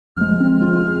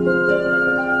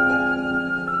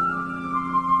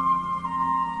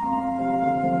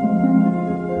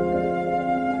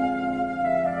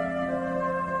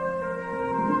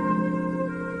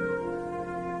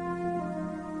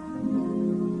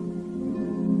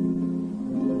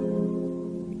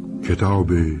کتاب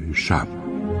شب.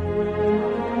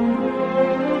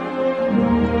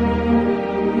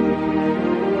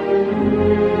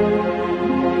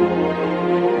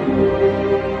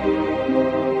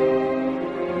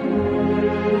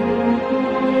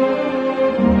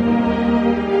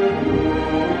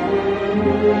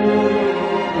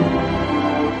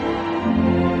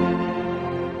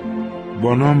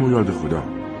 با نام و یاد خدا.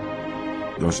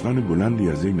 داستان بلندی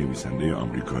از یک نویسنده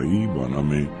آمریکایی با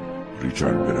نام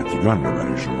ریچارد براتیگان را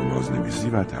برای شما بازنویسی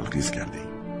و تلخیص کرده ایم.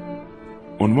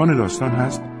 عنوان داستان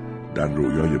هست در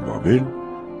رویای بابل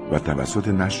و توسط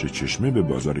نشر چشمه به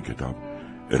بازار کتاب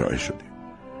ارائه شده.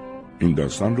 این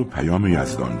داستان رو پیام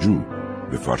یزدانجو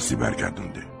به فارسی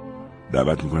برگردونده.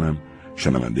 دعوت میکنم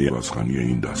شنونده بازخوانی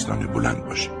این داستان بلند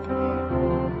باشید.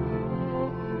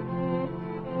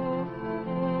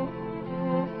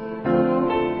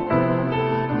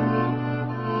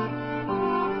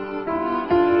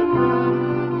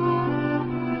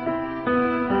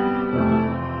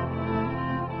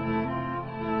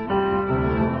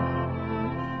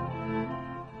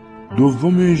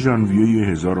 دوم ژانویه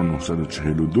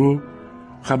 1942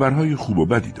 خبرهای خوب و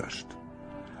بدی داشت.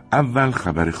 اول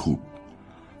خبر خوب.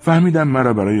 فهمیدم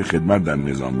مرا برای خدمت در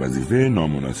نظام وظیفه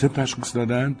نامناسب تشخیص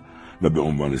دادند و به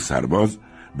عنوان سرباز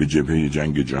به جبهه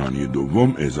جنگ جهانی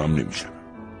دوم اعزام نمی‌شدم.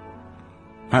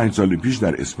 5 سال پیش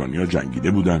در اسپانیا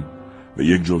جنگیده بودم و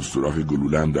یک جفت سوراخ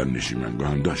گلوله‌ام در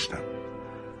نشیمنگاهم داشتم.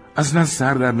 اصلا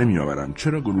سر در نمی‌آورم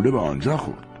چرا گلوله به آنجا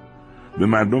خورد. به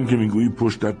مردم که میگویی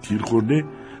پشتت تیر خورده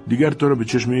دیگر تو را به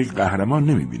چشم یک قهرمان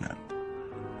نمی‌بینند.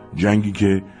 جنگی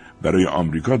که برای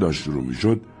آمریکا داشت شروع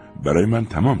می‌شد برای من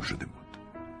تمام شده بود.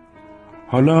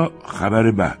 حالا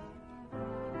خبر بد.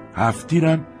 7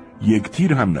 تیرم 1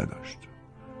 تیر هم نداشت.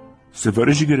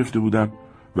 سفارشی گرفته بودم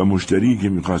و مشتری که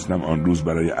می‌خواستم آن روز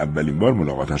برای اولین بار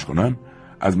ملاقاتش کنم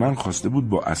از من خواسته بود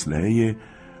با اسلحه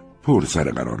پر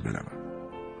سر قرار بروم.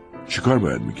 چیکار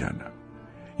باید می‌کردم؟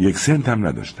 1 سنت هم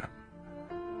نداشتم.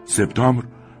 سپتامبر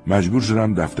مجبور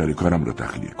شدم دفتر کارم را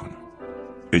تخلیه کنم.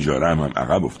 اجاره هم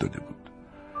عقب افتاده بود.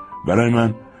 برای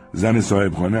من زن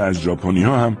صاحبخانه از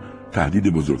ژاپنی‌ها هم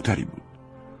تهدید بزرگتری بود.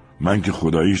 من که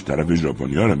خداییش طرف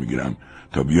ژاپنی‌ها را میگیرم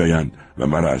تا بیایند و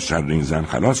مرا از شر این زن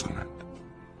خلاص کنند.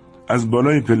 از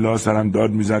بالای پله‌ها سرم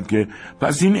داد میزد که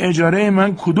پس این اجاره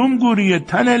من کدوم گوریه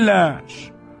تن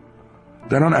لش.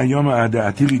 در آن ایام عهد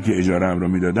عتیقی که اجاره‌ام را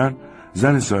میدادن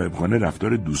زن صاحبخانه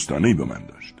رفتار دوستانه‌ای با من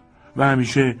داشت و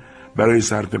همیشه برای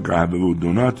صرف قهوه و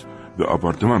دونات به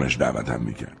آپارتمانش دعوتم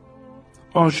میکرد.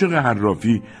 عاشق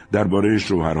حرافی درباره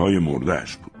شوهرهای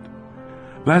مرده‌اش بود.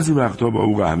 بعضی وقتا با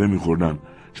او قهوه میخوردم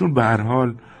چون به هر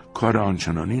حال کار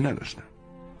آنچنانی نداشتم.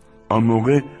 آن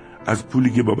موقع از پولی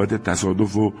که بابت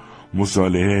تصادف و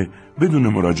مصالحه بدون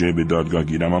مراجعه به دادگاه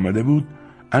گیرم آمده بود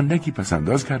اندکی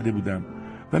پسنداز کرده بودم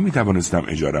و میتوانستم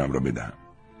اجاره‌ام را بدهم.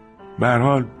 به هر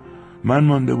حال من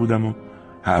مانده بودم و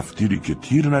 7 تیری که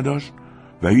تیر نداشت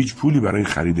و هیچ پولی برای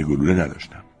خرید گلوله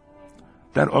نداشتم.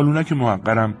 در آلونک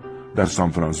محقرم در سان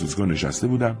فرانسیسکو نشسته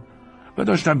بودم و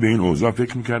داشتم به این اوضاع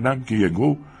فکر میکردم که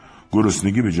یهو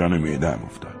گرسنگی به جان معده‌ام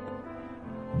افتاد.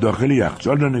 داخل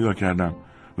یخچال را نگاه کردم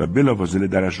و بلافاصله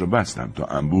درش را بستم تا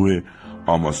انبوه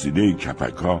آماسیده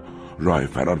کپک‌ها راه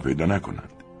فرار پیدا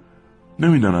نکنند.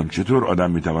 نمیدانم چطور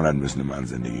آدم میتواند مثل من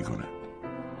زندگی کند.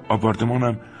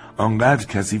 آپارتمانم آنقدر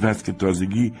کثیف است که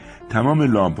تازگی تمام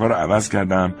لامپ‌ها را عوض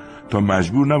کردم تا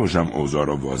مجبور نباشم اوضاع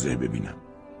را واضح ببینم.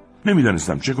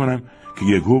 نمیدانستم چه کنم که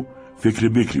یهو فکر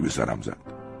بکری به سرم زد.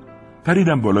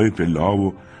 پریدم بالای پله‌ها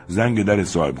و زنگ در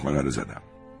صاحبخانه را زدم.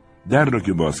 در را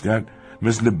که باز کرد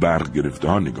مثل برق گرفته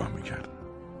ها نگاه میکرد.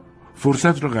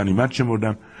 فرصت را غنیمت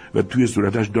شمردم و توی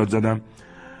صورتش داد زدم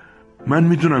من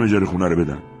میتونم اجاره خونه رو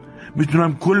بدم.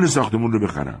 میتونم کل ساختمون رو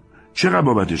بخرم. چقدر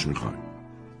بابتش میخوای؟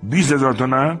 20,000 تا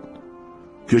نفت؟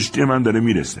 کشتی من داره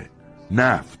میرسه.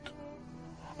 نفت.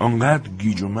 آنقدر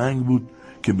گیج و منگ بود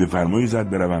که به فرمایی زد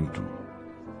بروم تو.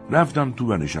 رفتم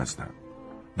تو و نشستم.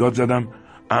 داد زدم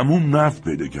عموم نفت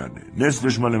پیدا کرده.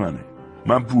 نصفش مال منه.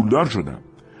 من پولدار شدم.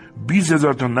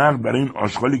 20,000 تا نقد برای این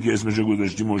آشغالی که اسمشو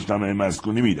گذاشتی مجتمع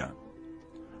مسکونی میدم.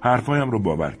 حرفایم رو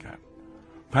باور کرد.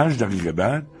 5 دقیقه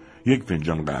بعد 1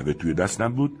 فنجان قهوه توی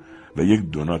دستم بود و 1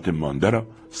 دونات مانده را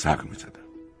سق می‌زدم.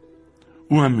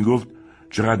 او هم میگفت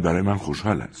چقدر برای من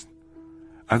خوشحال است.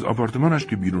 از آپارتمانش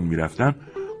که بیرون میرفتم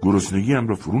گرسنگی‌ام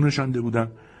را فرو نشانده بودم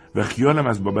و خیالم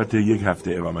از بابت 1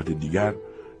 هفته اقامت دیگر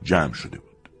جمع شده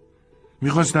بود.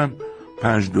 میخواستم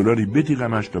 $5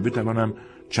 بتیغمش تا بتوانم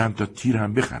چند تا تیر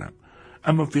هم بخرم،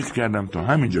 اما فکر کردم تا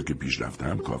همینجا که پیش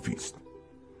رفتم کافی است.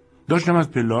 داشتم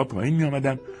از پله‌ها پایین می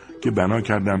آمدم که بنا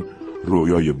کردم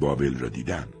رویای بابل را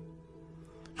دیدم.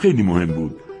 خیلی مهم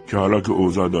بود که حالا که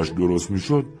اوضاع داشت درست می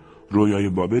شد رویای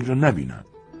بابل را نبینم.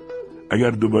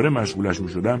 اگر دوباره مشغولش می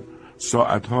شدم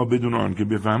ساعتها بدون آنکه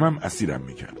بفهمم اسیرم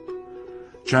می کرد.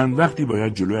 چند وقتی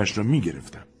باید جلویش را می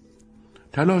گرفتم.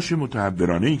 تلاش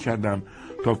متحورانه‌ای کردم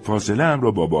تا فاصله ام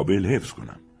را با بابل حفظ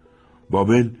کنم.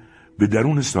 بابل به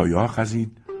درون سایه ها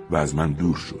خزید و از من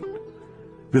دور شد.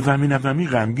 به فهمی نفهمی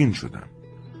غمگین شدم.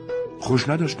 خوش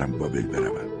نداشتم بابل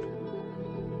برود.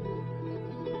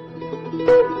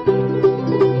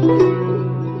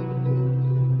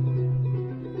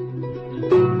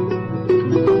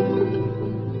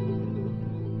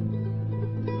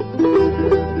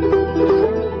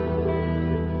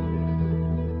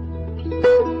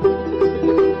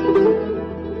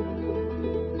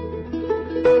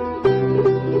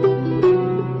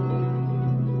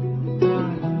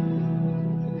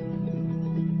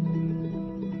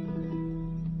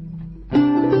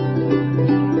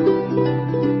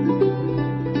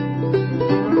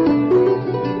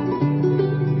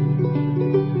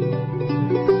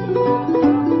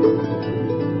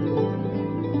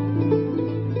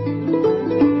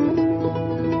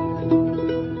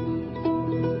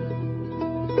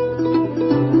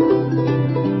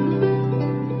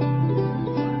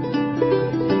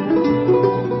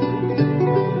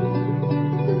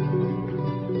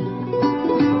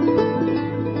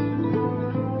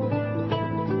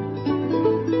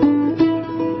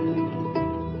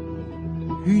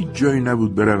 جایی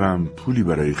نبود بروم پولی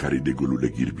برای خرید گلوله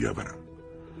گیر بیاورم.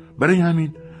 برای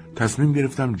همین تصمیم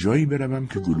گرفتم جایی بروم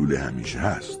که گلوله همیشه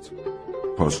هست.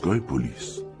 پاسگاه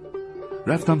پلیس.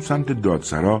 رفتم سمت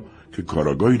دادسرا که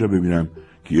کاراگاهی را ببینم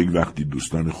که یک وقتی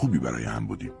دوستان خوبی برای هم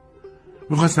بودیم.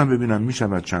 میخواستم ببینم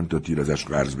میشود چند تا تیر ازش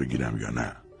قرض بگیرم یا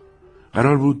نه.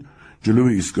 قرار بود جلو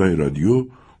ایستگاه رادیو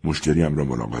مشتریم را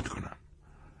ملاقات کنم.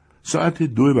 ساعت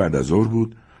 2 بعد از ظهر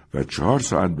بود و 4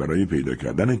 ساعت برای پیدا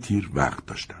کردن تیر وقت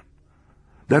داشتم.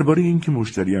 درباره اینکه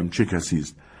مشتریم چه کسی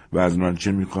است و از من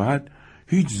چه می‌خواهد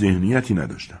هیچ ذهنیتی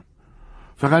نداشتم.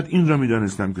 فقط این را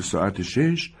می‌دانستم که ساعت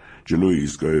 6 جلوی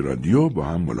ایستگاه رادیو با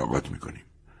هم ملاقات می‌کنیم.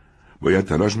 باید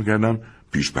تلاش می‌کردم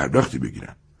پیش پرداختی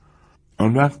بگیرم.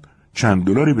 آن وقت چند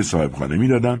دلاری به صاحب خانه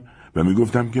می‌دادم و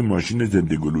می‌گفتم که ماشین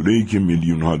ضد گلوله‌ای که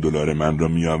میلیون‌ها دلار من را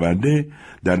می‌آورده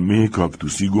در مه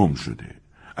کاکتوسی گم شده.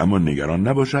 اما نگران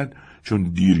نباشد چون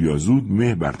دیر یا زود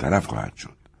مه برطرف خواهد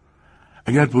شد.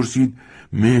 اگر پرسید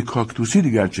مه کاکتوسی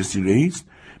دیگر چه سیغه‌ای است،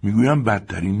 میگویم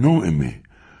بدترین نوع مه،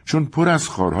 چون پر از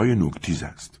خارهای نوک‌تیز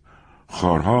است.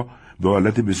 خارها به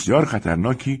حالت بسیار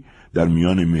خطرناکی در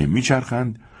میان مه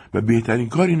میچرخند و بهترین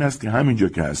کار این است که همینجا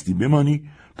که هستی بمانی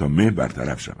تا مه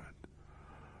برطرف شود.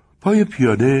 پای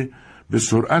پیاده به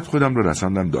سرعت خودم را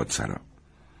رساندم دادسرا.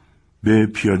 به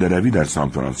پیاده روی در سان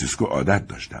فرانسیسکو عادت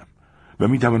داشتم و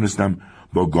می توانستم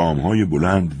با گام‌های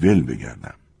بلند ول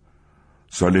بگردم.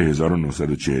 سال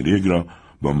 1941 را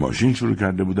با ماشین شروع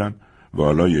کرده بودم و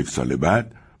حالا 1 سال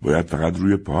بعد باید فقط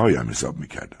روی پاهایم حساب می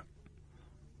کردم.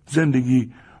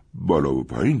 زندگی بالا و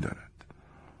پایین دارد.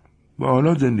 و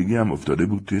حالا زندگی هم افتاده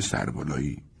بود توی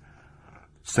سربالایی.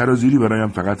 سرازیری برایم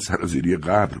فقط سرازیری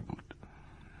قبر بود.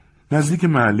 نزدیک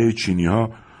محله چینی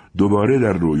ها دوباره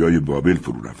در رویای بابل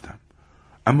فرو رفتم.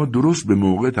 اما درست به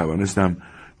موقع توانستم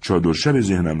چادر شب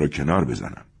ذهنم را کنار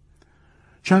بزنم.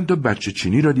 چند تا بچه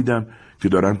چینی را دیدم که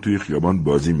دارن توی خیابان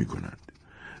بازی می کنند.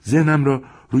 ذهنم را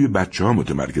روی بچه ها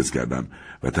متمرکز کردم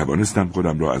و توانستم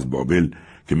خودم را از بابل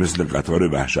که مثل قطار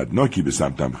وحشتناکی به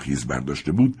سمتم خیز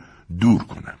برداشته بود دور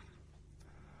کنم.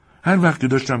 هر وقت که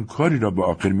داشتم کاری را به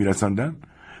آخر می رساندم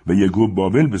و یهو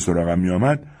بابل به سراغم می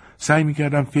آمد، سعی می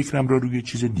کردم فکرم را روی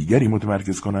چیز دیگری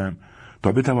متمرکز کنم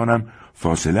تا بتوانم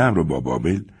فاصله ام را با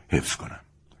بابل حفظ کنم.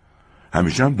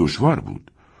 همیشه هم دشوار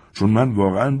بود، چون من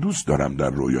واقعا دوست دارم در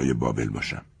رویای بابل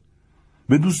باشم.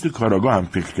 به دوست کاراگاه هم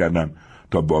فکر کردم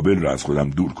تا بابل را از خودم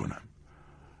دور کنم.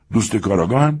 دوست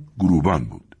کاراگاه هم گروبان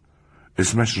بود.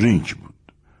 اسمش رینک بود.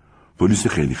 پلیس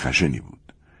خیلی خشنی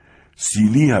بود.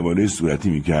 سیلی حواله صورتی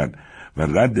میکرد و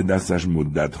رد دستش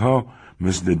مدتها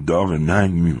مثل داغ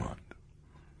ننگ میماند.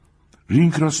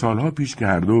 رینک را سالها پیش که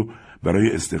هر دو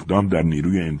برای استخدام در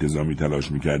نیروی انتظامی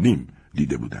تلاش میکردیم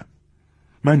دیده بودم.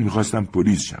 من میخواستم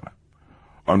پلیس شوم.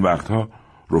 آن وقتها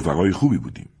رفقای خوبی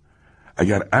بودیم.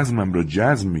 اگر عزمم را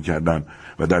جزم میکردم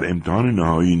و در امتحان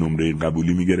نهایی نمره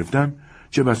قبولی میگرفتم،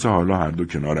 چه بسا حالا هر دو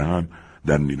کنار هم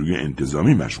در نیروی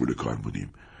انتظامی مشغول کار بودیم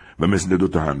و مثل 2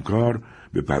 تا همکار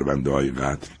به پرونده‌های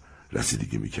قتل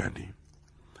رسیدگی میکردیم.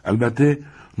 البته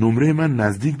نمره من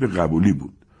نزدیک به قبولی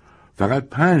بود. فقط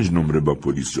 5 نمره با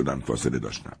پلیس شدن فاصله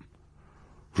داشتم.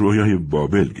 رویای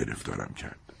بابل گرفتارم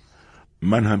کرد.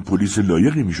 من هم پلیس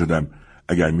لایقی می شدم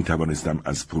اگر می توانستم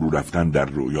از فرو رفتن در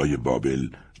رویای بابل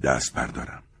دست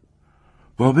بردارم.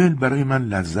 بابل برای من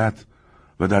لذت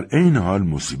و در عین حال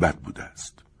مصیبت بوده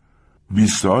است.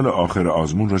 20 سوال آخر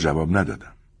آزمون را جواب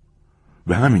ندادم.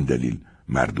 به همین دلیل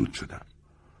مردود شدم.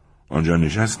 آنجا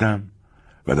نشستم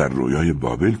و در رویای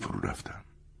بابل فرو رفتم،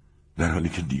 در حالی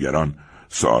که دیگران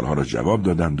سوالها را جواب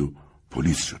دادند و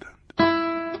پلیس شدند.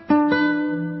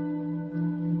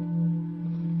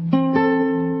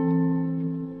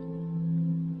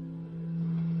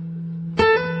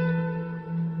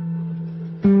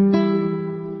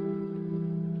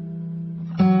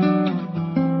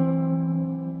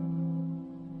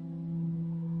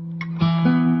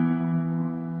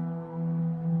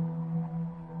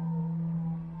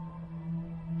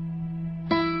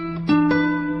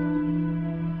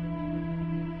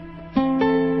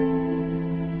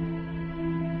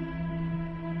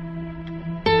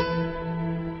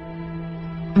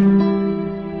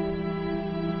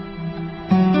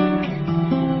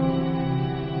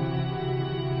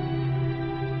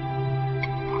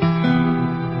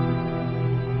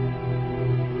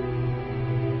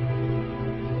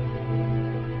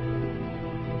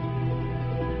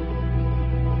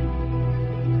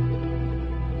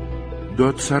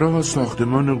 دادسرا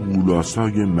ساختمان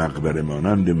غولاسای مقبره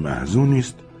مانند محزونی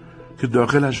است که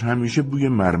داخلش همیشه بوی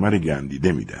مرمر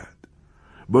گندیده می‌دهد.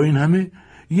 با این همه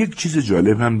یک چیز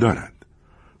جالب هم دارد.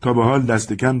 تا به حال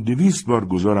دست کم 200 بار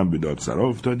گذارم به دادسرا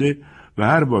افتاده و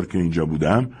هر بار که اینجا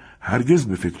بودم هرگز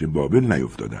به فکر بابل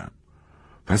نیفتادم.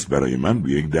 پس برای من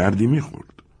به یک دردی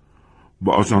می‌خورد.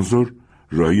 با آسانسور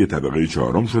راهی طبقه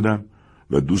 4 شدم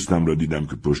و دوستم را دیدم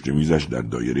که پشت میزش در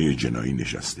دایره جنایی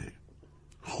نشسته.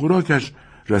 خوراکش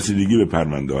رسیدگی به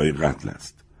پرونده‌های قتل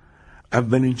است.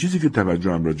 اولین چیزی که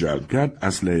توجهم را جلب کرد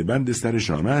اسلحه بند سر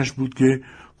شانه‌اش بود که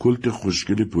کلت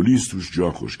خوشگل پلیس توش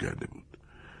جا خوش کرده بود.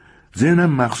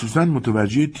 ذهنم مخصوصاً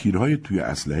متوجه تیرهای توی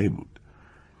اسلحه بود.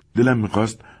 دلم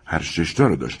می‌خواست هر 6 تا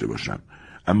را داشته باشم،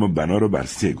 اما بنا را بر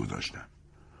 3 گذاشتم.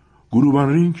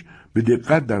 گروبان رینگ به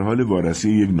دقت در حال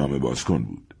وارسی یک نامه بازکن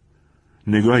بود.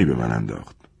 نگاهی به من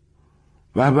انداخت.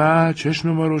 و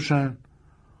چشم ما روشن.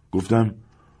 گفتم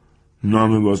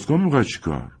نامه بازکن میخوای چی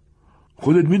کار؟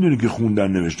 خودت میدونی که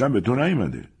خوندن نوشتن به تو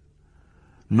نیومده.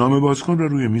 نامه بازکن را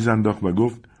روی میز انداخت و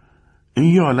گفت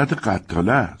این یه حالت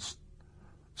قتاله است.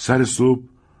 سر صبح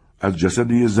از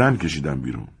جسد یه زن کشیدم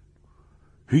بیرون.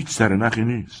 هیچ سرنخی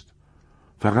نیست.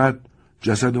 فقط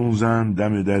جسد اون زن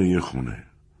دم در یه خونه.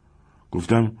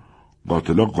 گفتم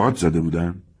قاتلا قات زده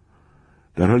بودن؟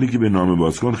 در حالی که به نامه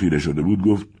بازکن خیره شده بود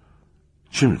گفت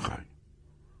چی میخوای؟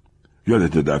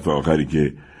 یادت دفعه آخری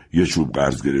که یه چوب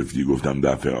قرض گرفتی گفتم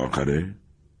دفعه آخره؟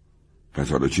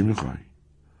 پس حالا چی میخوای؟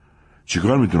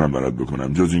 چیکار میتونم برات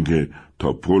بکنم جز این که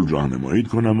تا پل راهنمایی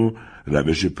کنم و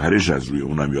روش پرش از روی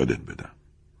اونم یادت بدم؟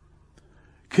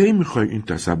 کی میخوای این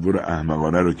تصور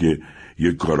احمقانه رو که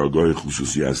یک کاراگاه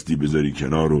خصوصی هستی بذاری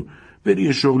کنار و بری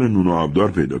یه شغل نون و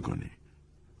آبدار پیدا کنی؟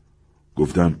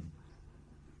 گفتم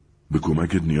به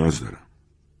کمکت نیاز دارم.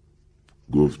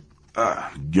 گفت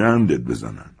گندت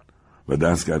بزنن و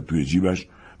دست کرد توی جیبش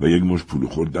و یک مشت پول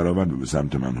خرد درآورد و به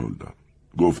سمت من هل داد.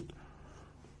 گفت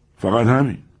فقط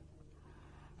همین.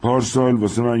 پارسال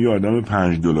واسه من یه آدم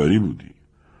 $5 بودی،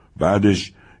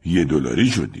 بعدش $1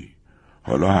 شدی،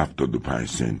 حالا 75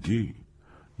 سنتی.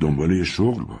 دنبال یه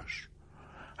شغل باش.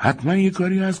 حتما یه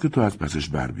کاری هست که تو از پسش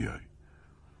بر بیای.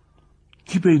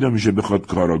 کی پیدا میشه بخواد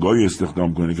کاراگاهی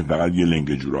استخدام کنه که فقط یه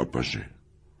لنگ جوراب باشه؟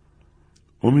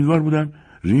 امیدوار بودم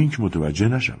رینگ متوجه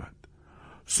نشود.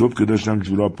 صبح که داشتم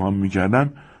جوراب پام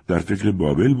میکردم در فکر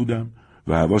بابل بودم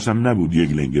و حواسم نبود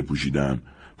یک لنگه پوشیدم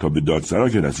تا به دادسرا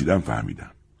که رسیدم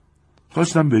فهمیدم.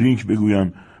 خواستم به رینگ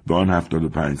بگویم به آن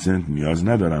 75 سنت نیاز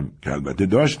ندارم که البته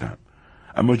داشتم،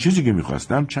 اما چیزی که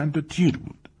میخواستم چند تا تیر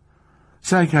بود.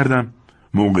 سعی کردم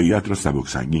موقعیت را سبک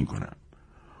سنگین کنم.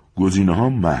 گزینه ها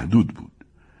محدود بود.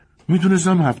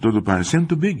 میتونستم 75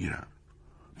 سنت رو بگیرم،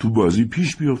 تو بازی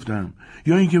پیش بیفتم،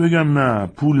 یا اینکه بگم نه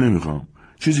پول نمیخوام،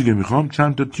 چیزی که میخوام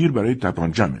چند تا تیر برای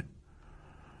تپانچمه.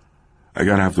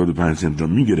 اگر 75 سنت رو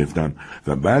میگرفتم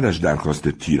و بعدش درخواست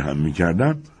تیر هم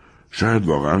میکردم شاید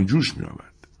واقعا جوش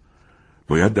میآورد.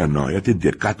 باید در نهایت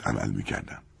دقت عمل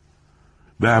میکردم.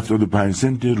 به 75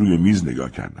 سنت روی میز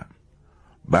نگاه کردم.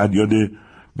 بعد یاد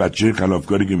بچه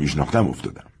خلافکاری که میشناختم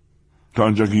افتادم. تا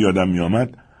آنجا که یادم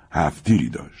میآمد 7 تیری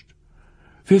داشت.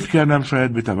 فکر کردم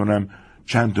شاید بتوانم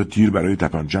چند تا تیر برای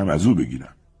تپانچم از او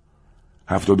بگیرم.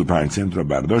 75 سنت را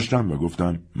برداشتم و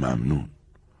گفتم ممنون.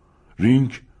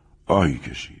 رینگ آهی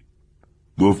کشید.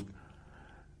 گفت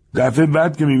دفعه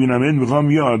بعد که میبینم این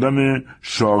میخوام یه آدم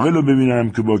شاغل رو ببینم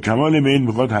که با کمال میل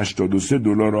میخواد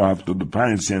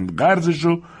 $83.75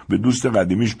 قرضشو به دوست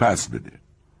قدیمیش پس بده.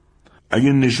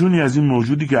 اگه نشونی از این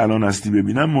موجودی که الان هستی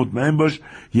ببینم مطمئن باش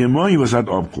یه ماهی واسط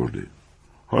آب خورده.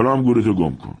 حالا هم گورتو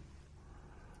گم کن.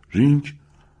 رینگ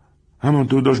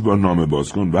همانطور داشت با نامه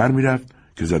بازکن ور میرفت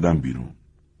که زدم بیرون.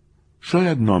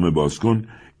 شاید نامه بازکن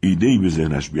ایده‌ای به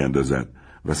ذهنش بیاندازد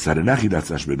و سرنخی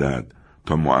دستش بدهد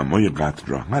تا معمای قتل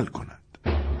را حل کند.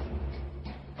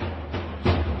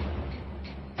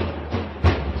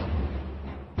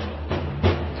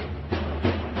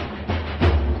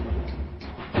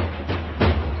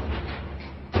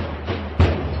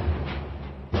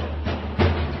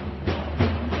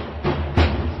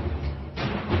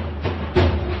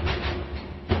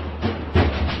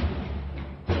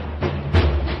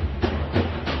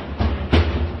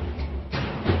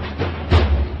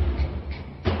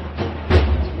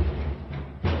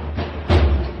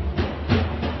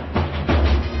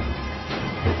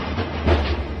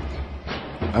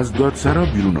 از دادسرا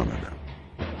بیرون آمدم.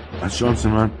 از شانس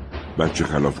من بچه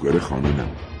خلافکار خانه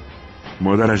نبود.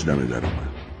 مادرش دم در آمد.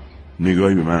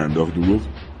 نگاهی به من انداخت و گفت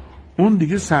اون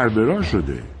دیگه سربراه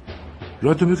شده.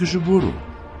 راتو بکش و برو.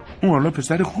 اون حالا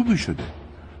پسر خوبی شده.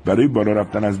 برای بالا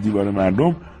رفتن از دیوار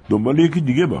مردم دنبال یکی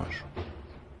دیگه باش.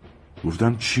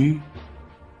 گفتم چی؟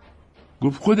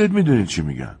 گفت خودت میدونی چی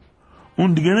میگم.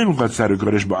 اون دیگه نمیخواد سر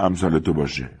کارش با امثال تو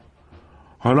باشه.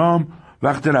 حالا هم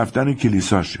وقت رفتن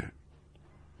کلیساشه.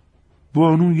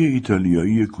 بانو یه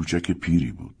ایتالیایی کوچک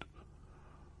پیری بود.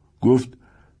 گفت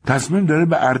تصمیم داره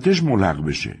به ارتش ملحق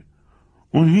بشه.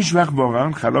 اون هیچ وقت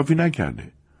واقعا خلافی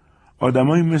نکرده.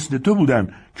 آدمایی مثل تو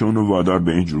بودن که اونو وادار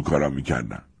به اینجور کارا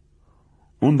میکردن.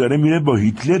 اون داره میره با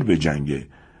هیتلر به جنگه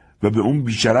و به اون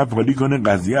بیشرف حالی کنه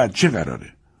قضیه از چه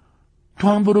قراره. تو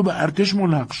هم برو به ارتش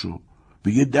ملحق شو.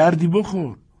 به یه دردی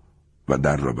بخور. و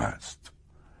در را بست.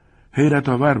 حیرت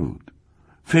آور بود.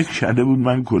 فکر کرده بود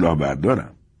من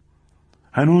کلاهبردارم.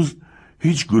 هنوز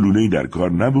هیچ گلوله‌ای در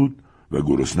کار نبود و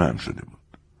گرسنه هم شده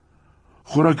بود.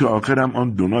 خوراک آخرم آن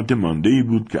دونات مانده‌ای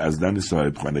بود که از دن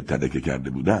صاحبخانه تدکه کرده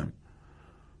بودم.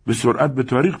 به سرعت به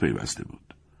تاریخ پیوسته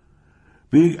بود.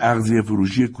 به یک اغذیه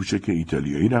فروشی کوچک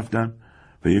ایتالیایی رفتم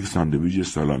و یک ساندویچ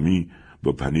سالامی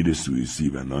با پنیر سوئیسی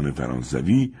و نان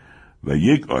فرانسوی و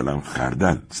یک عالم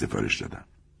خردل سفارش دادم.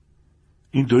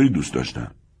 اینطوری دوست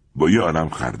داشتم، با یه عالم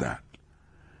خردل.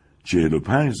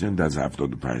 45 سنت از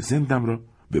 75 سنتم را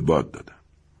به باد دادم.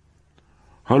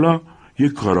 حالا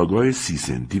یک کاراگاه 30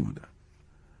 سنتی بودم.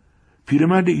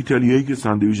 پیرمرد ایتالیایی که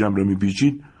ساندویچم را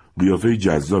میپیچید قیافه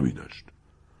جذابی داشت.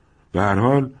 به هر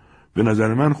حال به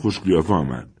نظر من خوش قیافه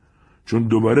آمد، چون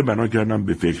دوباره بنا کردم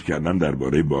به فکر کردن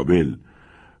درباره بابل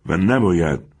و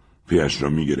نباید پیش را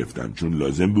میگرفتم، چون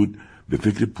لازم بود به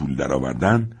فکر پول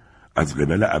درآوردن از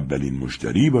قبل اولین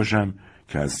مشتری باشم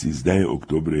که از 13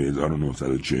 اکتبر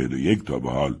 1941 تا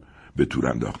به حال به تور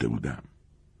انداخته بودم.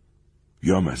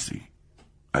 یا مسیح،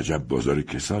 عجب بازار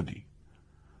کسادی.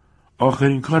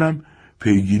 آخرین کارم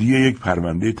پیگیری یک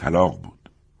پرونده طلاق بود.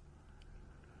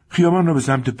 خیابان را به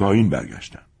سمت پایین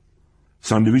برگشتم.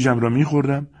 ساندویچم را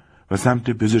میخوردم و سمت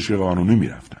پزشک قانونی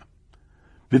میرفتم.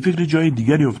 به فکر جای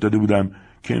دیگری افتاده بودم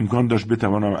که امکان داشت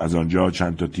بتوانم از آنجا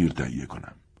چند تا تیر تهیه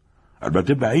کنم.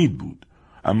 البته بعید بود،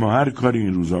 اما هر کاری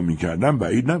این روزا میکردم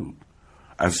بعید نبود.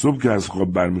 از صبح که از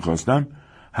خواب برمیخواستم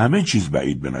همه چیز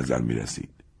بعید به نظر میرسید.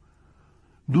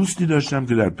 دوستی داشتم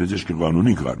که در پزشک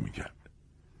قانونی کار میکرد.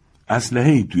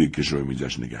 اسلحه‌ای توی کشوی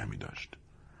میزش نگه میداشت.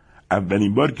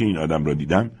 اولین بار که این آدم را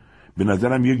دیدم به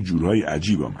نظرم یک جورهای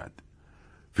عجیب آمد.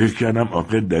 فکر کردم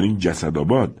آخر در این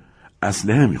جسدآباد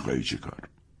اسلحه میخوایی چه کار؟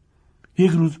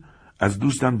 یک روز از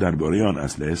دوستم درباره آن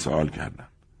اسلحه سوال کردم.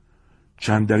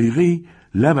 چند دقیقه‌ای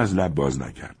لب از لب باز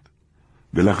نکرد.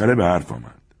 بالاخره به حرف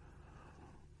آمد.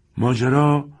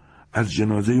 ماجرا از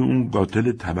جنازه اون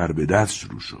قاتل تبر به دست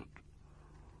شروع شد.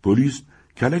 پلیس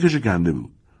کلکش کنده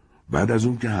بود. بعد از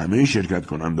اون که همه شرکت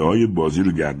کننده های بازی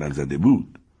رو گردن زده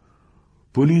بود.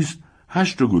 پلیس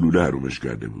 8 گلوله حرومش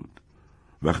کرده بود.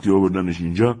 وقتی آوردنش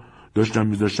اینجا داشتم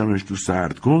میذاشتمش تو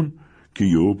سرد کن که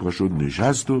یهو پا شد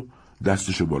نشست و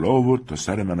دستشو بالا آورد تا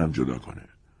سر منم جدا کنه.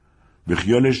 به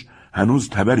خیالش هنوز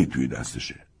تبری توی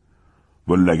دستشه.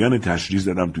 با لگن تشریح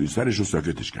زدم توی سرش و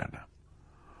ساکتش کردم.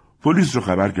 پلیس رو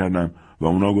خبر کردم و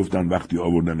اونا گفتن وقتی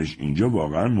آوردنش اینجا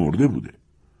واقعا مرده بوده.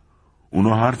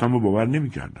 اونا حرفمو باور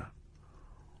نمی‌کردن.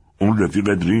 اون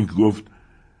رفیق درینک گفت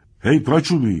هی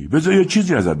پاچوبی بذار یه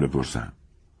چیزی ازت بپرسم.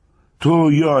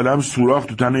 تو یه عالم سوراخ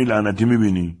تو تنه لعنتی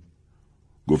میبینی؟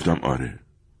 گفتم آره.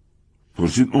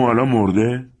 پرسید اون حالا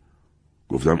مرده؟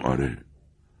 گفتم آره.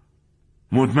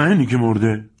 مطمئنی که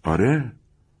مرده؟ آره.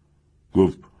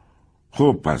 گفت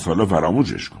خب پس حالا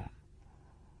فراموشش کن.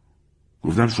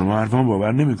 گفتم شما حرفم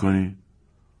باور نمی کنی؟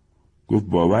 گفت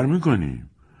باور میکنیم،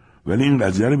 ولی این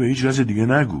قضیه رو به هیچ کس دیگه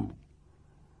نگو.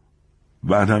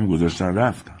 بعد هم گذاشتن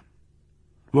رفتن.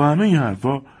 با همه این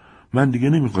حرفا من دیگه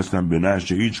نمیخواستم به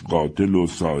نعش هیچ قاتل و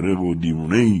سارق و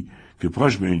دیوونه‌ای که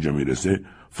پاش به اینجا میرسه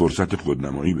فرصت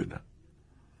خودنمایی بدم.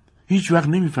 هیچ وقت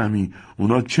نمیفهمی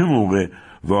اونا چه موقع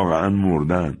واقعا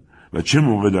مردن و چه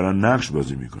موقع دارن نقش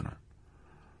بازی میکنن.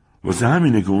 واسه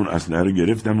همینه که اون اسلحه رو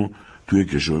گرفتم و توی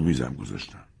کشو میزم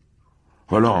گذاشتم.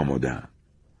 حالا آماده‌ام.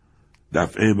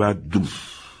 دفعه بعد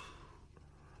دوف.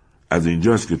 از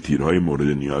اینجاست که تیرهای مورد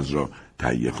نیاز را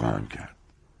تهیه خواهم کرد.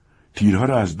 تیرها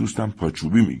را از دوستم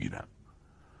پاچوبی میگیرم.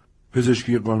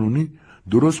 پزشکی قانونی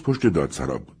درست پشت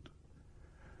دادسرا بود.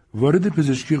 وارد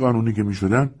پزشکی قانونی که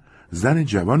میشدم زن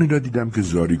جوانی را دیدم که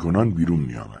زاری کنان بیرون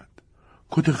میآمد.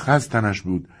 کت خز تنش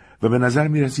بود و به نظر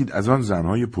می رسید از آن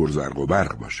زنهای پرزرق و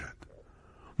برق باشد.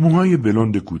 موهای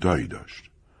بلوند کوتاهی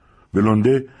داشت.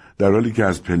 بلونده در حالی که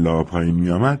از پله‌ها پایین می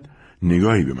آمد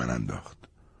نگاهی به من انداخت.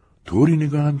 طوری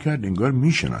نگاهم کرد انگار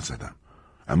می شناسدم،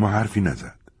 اما حرفی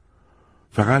نزد.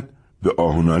 فقط به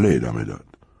آه و ناله ادامه داد.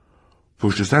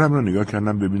 پشت سرم را نگاه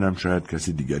کردم ببینم شاید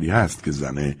کسی دیگری هست که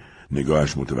زنه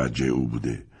نگاهش متوجه او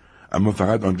بوده، اما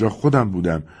فقط آنجا خودم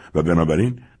بودم و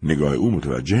بنابراین نگاه او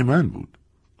متوجه من بود.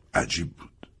 عجیب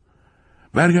بود.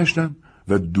 برگشتم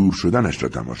و دور شدنش را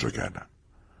تماشا کردم.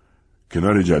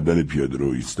 کنار جدول پیاده‌رو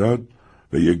ایستاد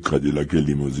و یک کادیلاک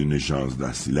لیموزین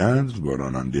 16 سیلندر با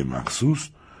راننده مخصوص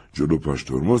جلو پاش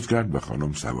ترمز کرد و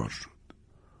خانم سوار شد.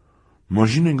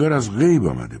 ماشین انگار از غیب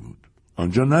آمده بود.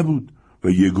 آنجا نبود و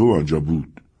یگو آنجا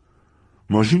بود.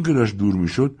 ماشین که داشت دور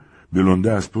میشد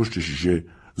بلونده از پشت شیشه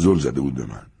زل زده بود به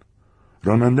من.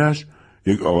 راننده‌اش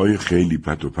یک آقای خیلی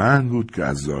پت و پهن بود که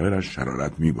از ظاهرش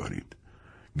شرارت میبارید.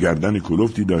 گردن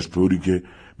کلفتی داشت طوری که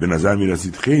به نظر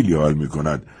میرسید خیلی حال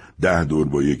میکند 10 دور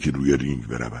با یکی روی رینگ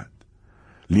برود.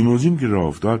 لیموزین که راه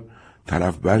افتاد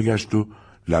طرف برگشت و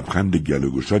لبخند گل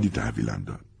و گشادی تحویلم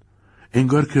داد.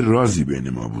 انگار که رازی بین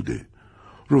ما بوده.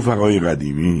 رفقای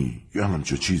قدیمی یا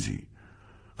همچو چیزی.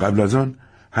 قبل از آن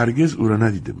هرگز او را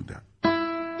ندیده بودم.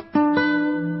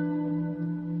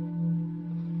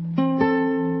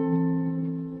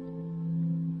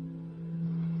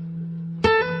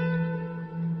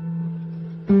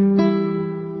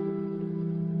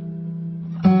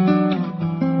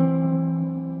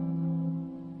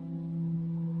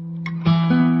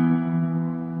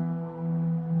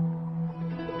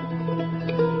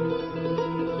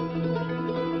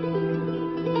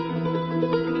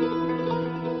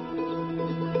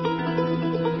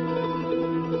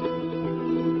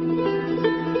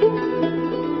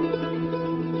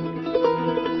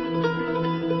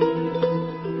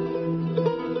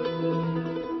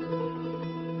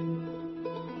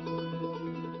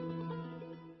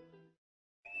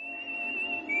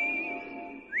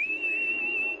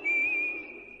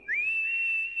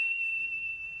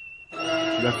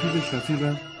 رفیق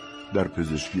شفیقم در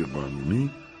پزشکی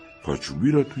قانونی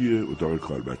پاچوبی را توی اتاق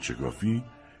کالبد شکافی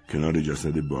کنار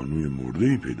جسد بانوی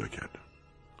مرده‌ای پیدا کردم.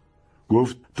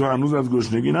 گفت تو هنوز از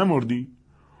گشنگی نمردی؟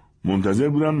 منتظر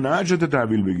بودم نعجت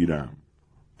تحویل بگیرم.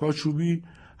 پاچوبی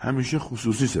همیشه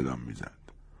خصوصی صدام میزد.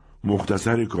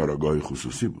 مختصر کاراگاه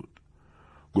خصوصی بود.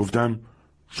 گفتم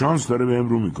شانس داره بهم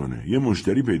رو میکنه. یه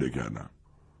مشتری پیدا کردم.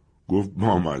 گفت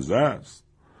بامزه است.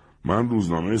 من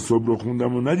روزنامه صبح رو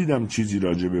خوندم و ندیدم چیزی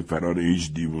راجع به فرار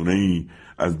هیچ دیوونه‌ای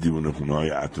از دیوونه خونه‌های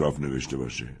اطراف نوشته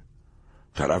باشه.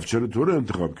 طرف چرا تو رو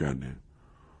انتخاب کرده؟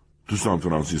 تو سان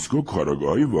فرانسیسکو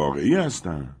کاراگاه‌های واقعی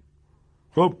هستن.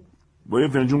 خب با یه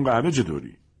فنجون قهوه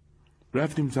چطوری؟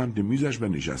 رفتیم سمت میزش و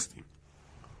نشستیم.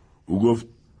 او گفت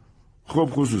خب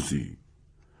خصوصی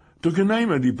تو که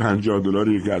نیومدی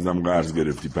 $50 که ازم قرض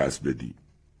گرفتی پس بدی.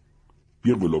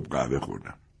 یه قلوب قهوه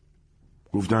خوردم.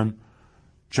 گفتم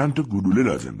چند تا گلوله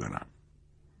لازم دارم.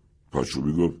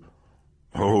 پاچوبی گفت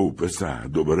هو پسر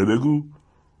دوباره بگو.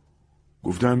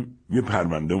 گفتم یه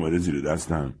پرونده اومده زیر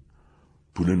دستم،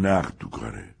 پول نقد تو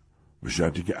کاره، به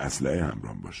شرطی که اسلحه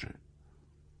همراهم باشه.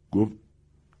 گفت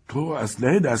تو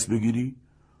اسلحه دست بگیری؟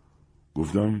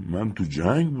 گفتم من تو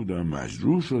جنگ بودم،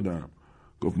 مجروح شدم.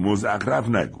 گفت مزخرف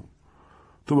نگو.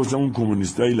 تو واسه اون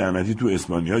کمونیستای لعنتی تو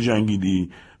اسپانیا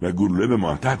جنگیدی و گلوله به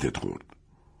ماهتتت خورد.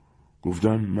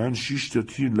 گفتم من 6 تا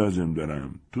تیر لازم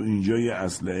دارم. تو اینجا یه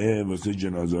اسلحه واسه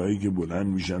جنازه‌هایی که بلند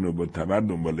میشن و با تبر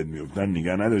دنبالت میافتن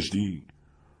نگه نداشتی؟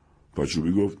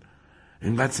 پاچوبی گفت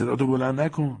اینقدر صداتو بلند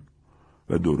نکن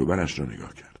و دور و برش را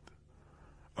نگاه کرد.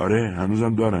 آره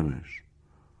هنوزم دارمش.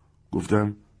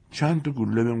 گفتم چند تا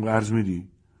گلوله بهم قرض میدی؟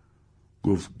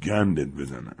 گفت گندت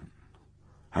بزنم.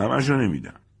 همه‌شو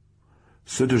نمیدم.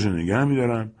 3 تاشو نگه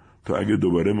میدارم تا اگه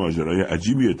دوباره ماجرای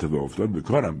عجیبی اتفاق افتاد به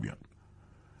کارم بیان.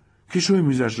 کشوی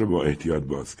میزش را با احتیاط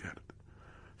باز کرد.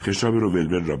 خشاب رو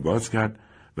ولول را باز کرد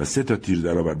و 3 تا تیر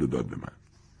در آورد و داد به من.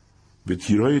 به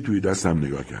تیرهای توی دستم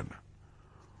نگاه کردم.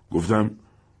 گفتم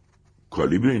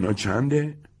کالیبر اینا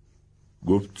چنده؟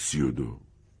 گفت 32.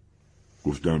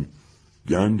 گفتم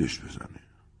گندش بزنه.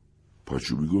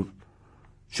 پاچوبی گفت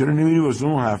چرا نمیری واسه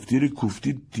اون 7 تیر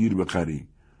کوفتی تیر بخری؟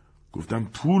 گفتم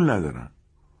پول ندارم.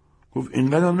 گفت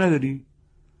اینقدر هم نداری؟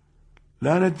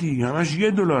 لعنتی همش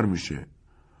 $1 میشه.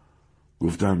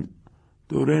 گفتم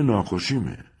دوره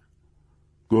ناخوشیمه.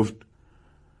 گفت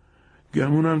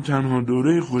گمونم تنها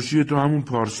دوره خوشی تو همون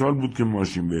پارسال بود که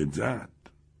ماشین بهت زد.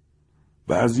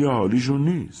 بعضی حالیشون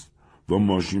نیست و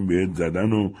ماشین بهت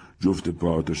زدن و جفت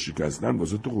پاهاتو شکستن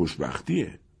واسه تو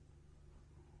خوشبختیه.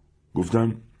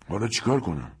 گفتم حالا چیکار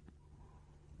کنم؟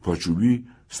 پاچوبی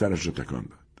سرش رو تکان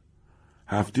داد.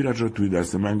 7 تیرش رو توی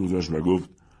دست من گذاشت و گفت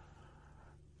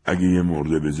اگه یه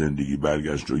مرده به زندگی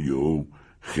برگشت و یهو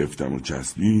خفتم و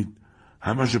چسبید،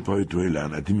 همش پای توی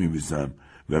لعنتی میبیسم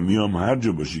و میام هر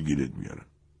جا باشی گیرت میارم.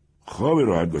 خواب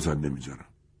راحت واسط نمیذارم.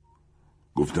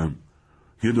 گفتم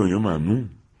یه دنیا ممنون،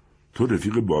 تو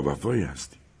رفیق با وفایی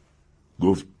هستی.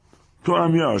 گفت تو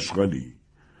هم یه آشغالی.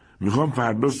 میخوام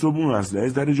فردا صبح اون اسلحه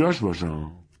در جاش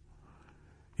باشم.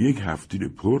 یک 7 تیر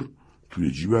پر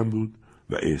توی جیبم بود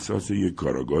و احساس یک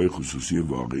کاراگاه خصوصی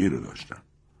واقعی رو داشتم.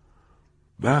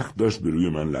 وقت داشت به روی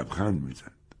من لبخند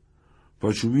میزد.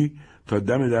 پاچوبی تا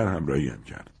دم در همراهیم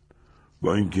کرد.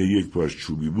 با اینکه یک پاش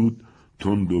چوبی بود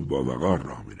تند و با وقار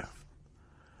راه میرفت.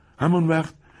 همان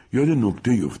وقت یاد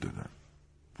نکته‌ای افتادم.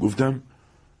 گفتم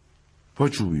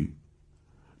پاچوبی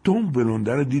تو اون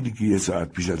بلنده رو دیدی که 1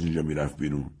 ساعت پیش از اینجا میرفت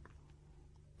بیرون؟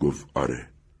 گفت آره.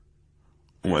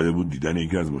 اومده بود دیدن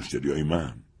یکی از مشتریای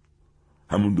من،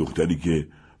 همون دختری که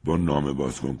با نامه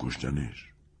بازکن کشتنش.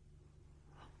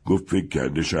 گفت فکر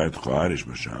کرده شاید خواهرش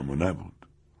باشه اما نبود.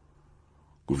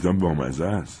 گفتم بامزه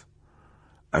است.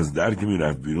 از در که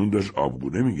میرفت بیرون داشت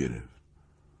آبگونه میگرفت.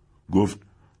 گفت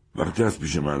وقتی از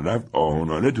پیش من رفت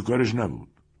آهناله تو کارش نبود.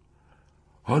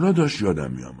 حالا داشت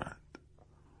یادم میامد.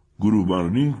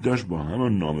 گروبان داشت با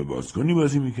همان نامه بازکنی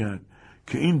بازی میکرد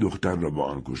که این دختر را با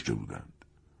آن کشته بودند.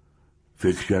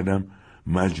 فکر کردم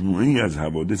مجموعی از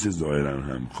حوادث ظاهرا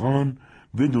همخوان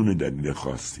بدون دلیل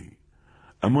خاصی،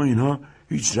 اما اینها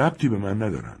هیچ ربطی به من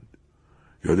ندارند.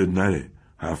 یادت نره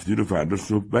 7 رو فردا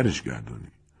صبح برش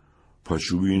گردونی.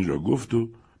 پاچوبی این را گفت و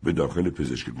به داخل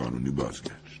پزشک قانونی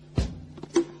بازگشت.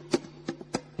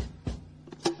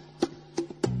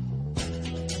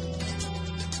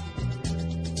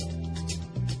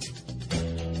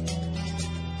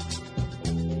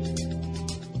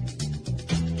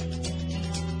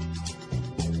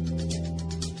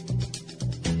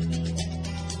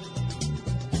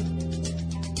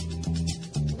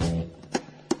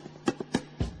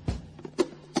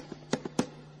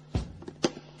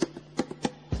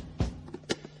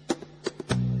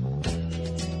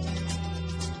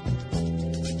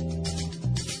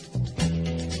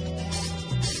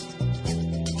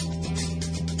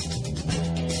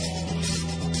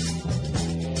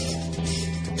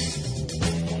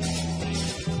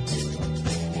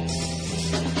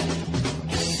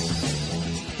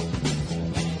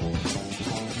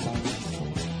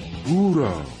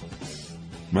 هورا،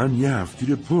 من یه 7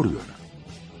 تیر پر دارم.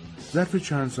 ظرف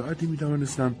چند ساعتی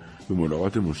میتوانستم به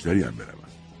ملاقات مشتریم بروم.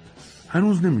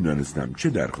 هنوز نمیدانستم چه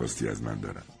درخواستی از من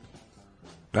دارم.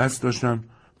 قصد داشتم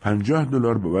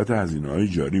 $50 بابت هزینه‌های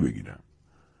جاری بگیرم.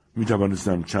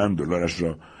 میتوانستم چند دلارش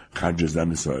را خرج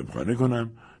زن صاحبخانه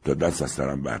کنم تا دست از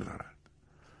سرم بردارد.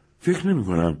 فکر نمی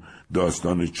کنم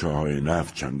داستان چاهای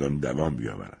نفت چندان دوام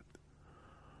بیاورد.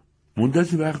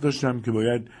 مدتی وقت داشتم که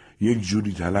باید یک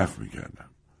جوری تلف میکردم.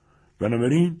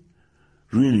 بنابراین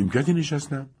روی نیمکتی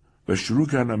نشستم و شروع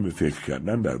کردم به فکر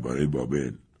کردن درباره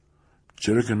بابل.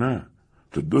 چرا که نه،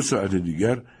 تا 2 ساعت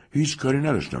دیگر هیچ کاری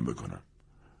نداشتم بکنم.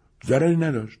 ضرری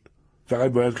نداشت،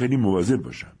 فقط باید خیلی مواظب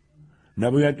باشم.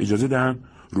 نباید اجازه دهم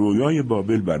رویای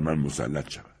بابل بر من مسلط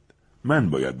شود. من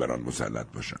باید بر آن مسلط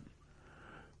باشم.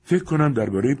 فکر کنم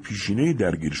درباره پیشینه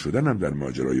درگیر شدنم در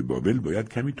ماجرای بابل باید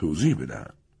کمی توضیح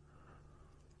بدهم.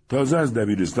 تازه از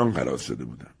دبیرستان خلاص شده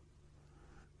بودم.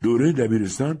 دوره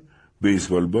دبیرستان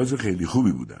بیسبال باز خیلی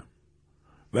خوبی بودم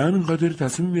و همین خاطر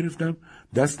تصمیم گرفتم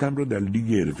دستم را در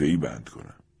لیگ حرفه‌ای بند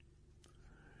کنم.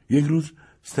 یک روز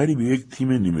سری به یک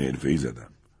تیم نیمه حرفه‌ای زدم.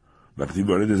 وقتی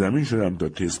وارد زمین شدم تا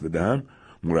تست بدهم،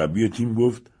 مربی تیم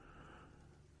گفت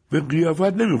به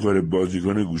قیافت نمیخوره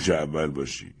بازیکن گوشه اول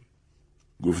باشی.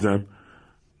 گفتم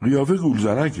قیافه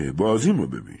گولزنکه، بازیمو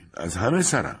ببین، از همه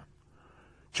سرم.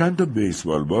 چند تا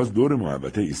بیسبال باز دور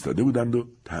محوطه ایستاده بودند و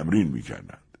تمرین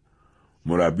میکردند.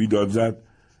 مربی داد زد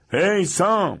هی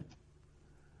سام،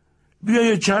 بیا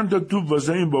یه چند تا توپ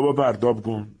واسه این بابا پرتاب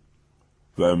کن.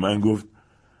 و من گفت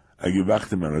اگه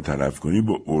وقت من رو تلف کنی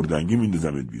با اردنگی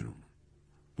میندازمت بیرون.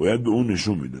 باید به اون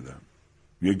نشون میدادم.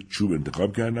 یک چوب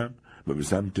انتخاب کردم و به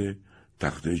سمت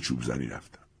تخته چوب زنی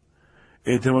رفتم.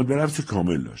 اعتماد به نفس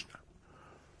کامل داشتم.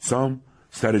 سام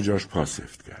سر جاش پا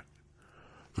سفت کرد.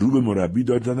 رو به مربی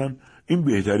داد زدم این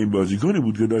بهترین بازیکنی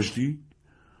بود که داشتی؟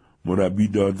 مربی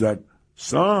داد زد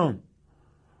سام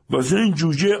واسه این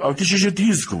جوجه آتیشش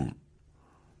تیز کن.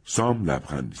 سام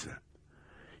لبخندی زد.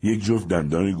 یک جفت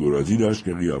دندان گرازی داشت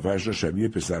که قیافه‌اش را شبیه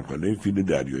پسرخاله فیل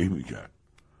دریایی میکرد.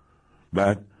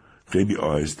 بعد خیلی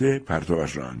آهسته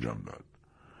پرتابش را انجام داد.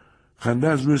 خنده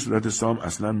از روی صورت سام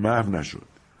اصلاً محو نشد.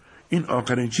 این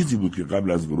آخرین چیزی بود که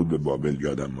قبل از ورود به بابل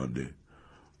یادم مانده.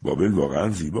 بابل واقعاً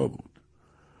زیبا بود.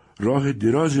 راه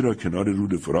درازی را کنار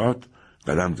رود فرات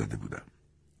قدم زده بودم.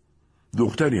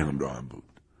 دختری همراهم بود.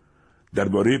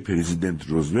 درباره پرزیدنت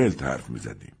روزولت حرف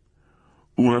می‌زدیم.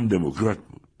 او هم دموکرات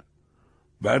بود.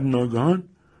 بعد ناگهان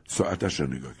ساعتش را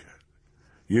نگاه کرد.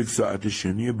 1 ساعت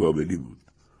شنی بابلی بود.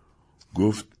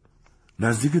 گفت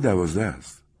نزدیک 12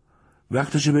 است.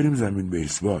 وقتشه بریم زمین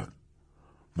بیسبال.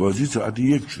 بازی ساعت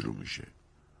 1 شروع میشه.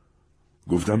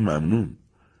 گفتم ممنون.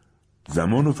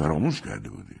 زمانو فراموش کرده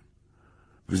بودیم.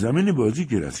 به زمین بازی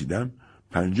که رسیدم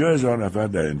 50,000 نفر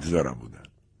در انتظارم بودند.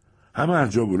 همه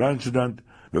از جا بلند شدند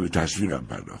و به تشویقم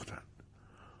پرداختند.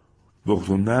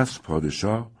 بختالنصر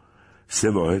پادشاه 3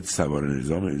 واحد سوار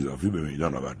نظام اضافی به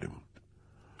میدان آورده بود.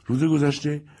 روز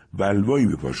گذشته بلوایی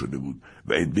به پا شده بود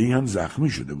و عده‌ای هم زخمی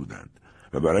شده بودند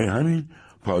و برای همین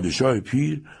پادشاه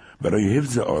پیر برای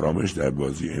حفظ آرامش در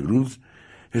بازی امروز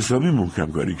حسابی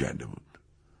محکم کاری کرده بود.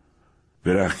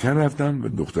 به رختکن رفتم و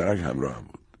دخترک همراهم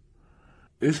بود.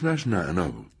 اسمش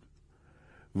نعنا بود.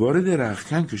 وارد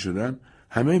رختکن که شدن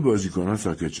همه بازیکنان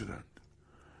ساکت شدند.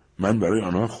 من برای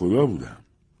آنها خدا بودم.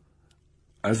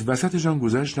 از وسطشان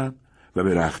گذشتم و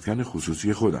به رختکن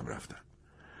خصوصی خودم رفتم.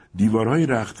 دیوارهای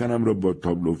رختکنم را با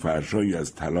تابلو فرشایی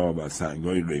از طلا و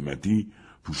سنگ‌های قیمتی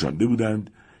پوشانده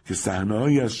بودند که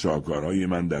صحنه‌هایی از شاهکارهای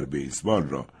من در بیسبال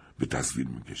را به تصویر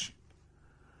می‌کشید.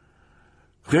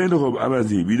 خیلی خوب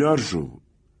عوضی بیدار شو.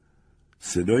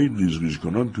 صدای ریژ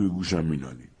کنان توی گوشم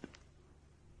می‌نالید.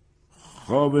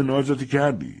 خواب نازتی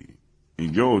کردی.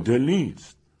 اینجا هتل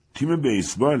نیست. تیم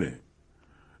بیسباله.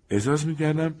 احساس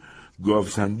می‌کردم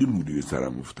گاوسندی روی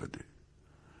سرم افتاده.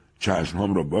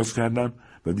 چشمهام را باز کردم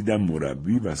و دیدم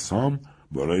مربی و سام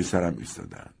بالای سرم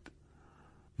ایستادند.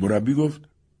 مربی گفت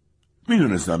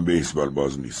میدونستم بیسبال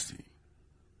باز نیستی.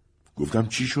 گفتم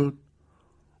چی شد؟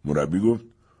 مربی گفت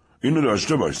اینو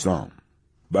داشته باش سام.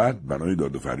 بعد بنای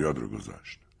داد و فریاد رو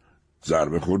گذاشت.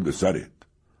 ضربه خورد به سرت.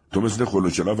 تو مثل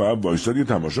خلوچلا فقط وایسادی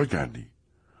تماشا کردی.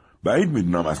 بعید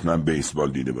میدونم اصلا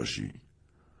بیسبال دیده باشی.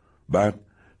 بعد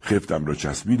خفتم را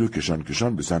چسبید و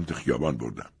کشان به سمت خیابان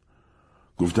بردم.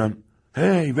 گفتم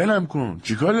هی ولم کن،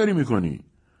 چی کار داری میکنی؟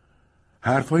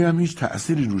 حرفایم هیچ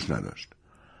تأثیری روش نداشت.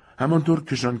 همانطور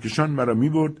کشان مرا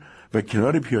میبرد و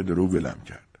کنار پیاده رو ولم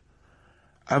کرد.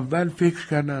 اول فکر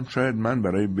کردم شاید من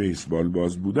برای بیسبال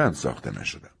باز بودن ساخته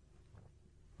نشدم.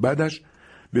 بعدش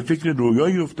به فکر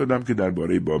رویایی افتادم که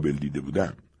درباره بابل دیده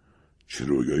بودم. چه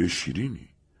رویای شیرینی،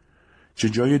 چه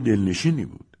جای دلنشینی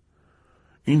بود.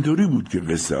 اینطوری بود که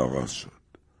قصه آغاز شد.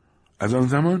 از آن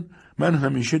زمان من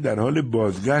همیشه در حال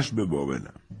بازگشت به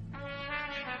بابلم.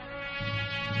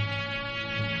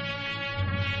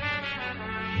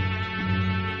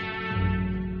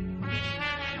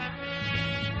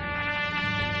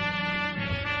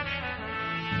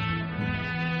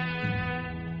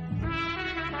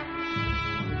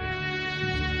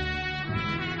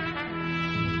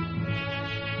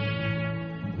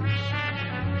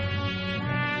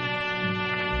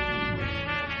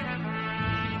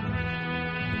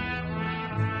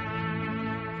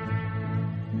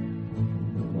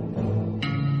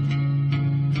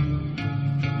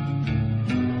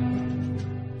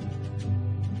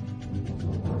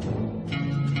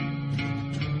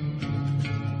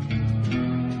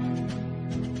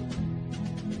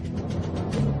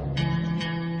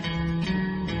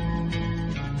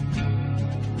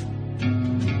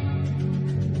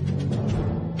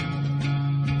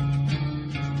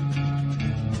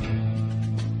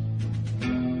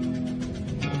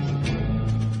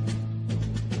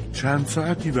 چند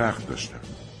ساعتی وقت داشتم.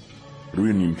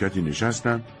 روی نیمکتی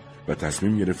نشستم و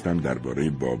تصمیم گرفتم درباره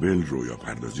بابل رویا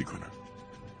پردازی کنم.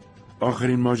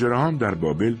 آخرین ماجراهام در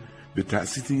بابل به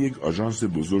تأسیس یک آژانس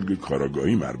بزرگ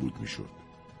کاراگاهی مربوط می شد.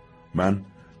 من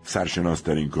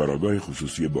سرشناسترین کاراگاه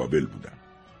خصوصی بابل بودم.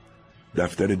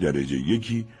 دفتر درجه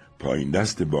 1 پایین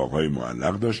دست باغ‌های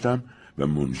معلق داشتم و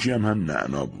منشیم هم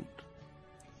نعنا بود.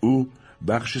 او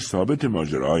بخش ثابت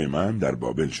ماجراهای من در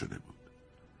بابل شده بود.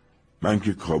 من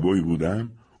که کابوی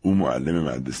بودم، او معلم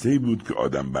مدرسه‌ای بود که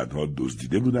آدم بدها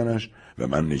دزدیده بودنش و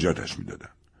من نجاتش میدادم.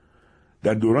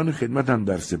 در دوران خدمتم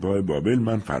در سپاه بابل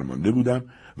من فرمانده بودم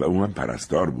و او هم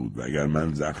پرستار بود و اگر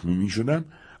من زخمی می شدم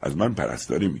از من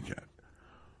پرستاری می کرد.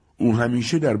 او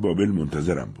همیشه در بابل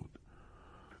منتظرم بود.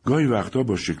 گاهی وقتا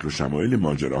با شکل و شمایل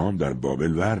ماجراهام در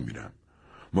بابل ور میرم.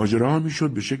 ماجراها میشد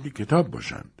به شکل کتاب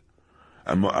باشند،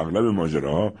 اما اغلب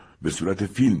ماجراها به صورت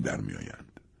فیلم در می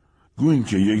آیند. گویی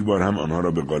که یک بار هم آنها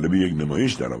را به قالب یک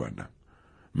نمایش درآوردم.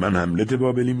 من هملت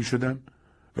بابلی می شدم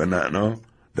و نعنا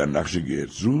در نقش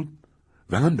گرترود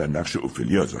و هم در نقش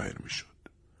اوفلیا ظاهر می شد.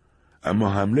 اما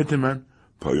هملت من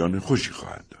پایان خوشی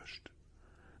خواهد داشت.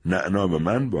 نعنا و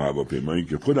من با هواپیمایی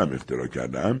که خودم اختراع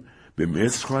کردم به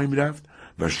مصر خواهیم رفت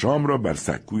و شام را بر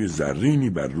سکوی زرینی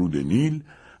بر رود نیل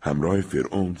همراه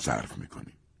فرعون صرف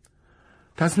میکنیم.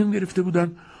 تصمیم گرفته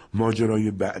بودم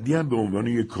ماجرای بعدی هم به عنوان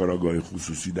یک کاراگاه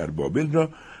خصوصی در بابل را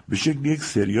به شکل یک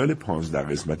سریال 15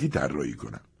 قسمتی طراحی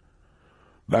کنم.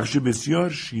 بخش بسیار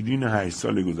شیرین 8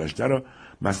 سال گذشته را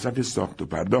مصرف ساخت و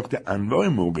پرداخت انواع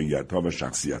موقعیت‌ها و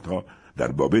شخصیت‌ها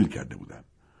در بابل کرده بودم،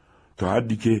 تا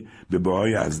حدی که به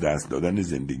بهای از دست دادن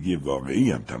زندگی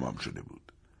واقعی هم تمام شده بود.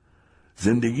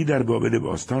 زندگی در بابل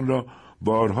باستان را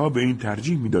بارها به این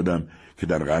ترجیح می دادم که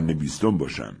در قرن 20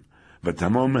 باشم و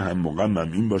تمام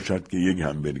هم‌مغمم این باشد که یک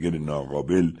همبرگر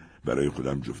ناقابل برای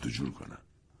خودم جفت و جور کنم.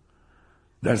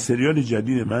 در سریال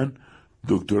جدید من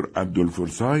دکتر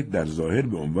عبدالفرساید در ظاهر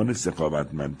به عنوان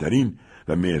سخاوتمندترین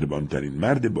و مهربانترین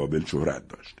مرد بابل شهرت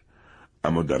داشت،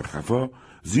 اما در خفا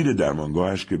زیر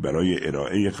درمانگاهش که برای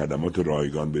ارائه خدمات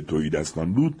رایگان به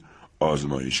تهیدستان بود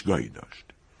آزمایشگاهی داشت.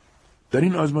 در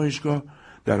این آزمایشگاه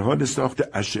در حال ساخت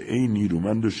اشعه‌ای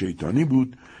نیرومند و شیطانی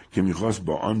بود که می‌خواست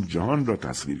با آن جهان را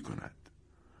تسخیر کند.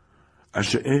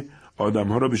 اشعه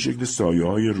آدم‌ها را به شکل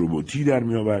سایه‌های رباتی در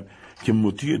می‌آورد که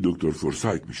مطیع دکتر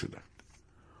فورسایت می‌شدند.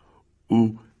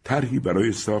 او طرحی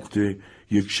برای ساخت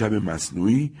یک شب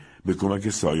مصنوعی به کمک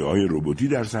سایه‌های رباتی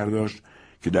در سر داشت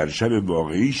که در شب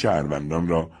واقعی شهروندان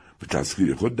را به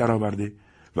تسخیر خود درآورده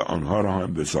و آنها را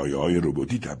هم به سایه‌های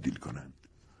رباتی تبدیل کنند.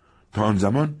 تا آن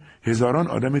زمان هزاران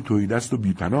آدم تهیدست و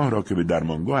بیپناه را که به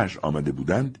درمانگاهش آمده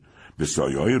بودند به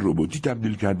سایه‌های رباتی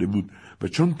تبدیل کرده بود و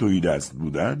چون تهیدست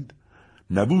بودند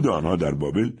نبود آنها در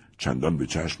بابل چندان به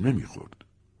چشم نمیخورد.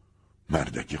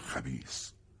 مردک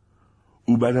خبیث.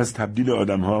 او بعد از تبدیل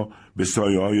آدمها به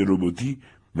سایه‌های رباتی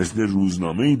مثل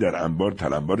روزنامه‌ای در انبار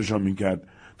تلمبارشان میکرد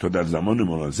تا در زمان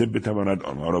مناسب بتواند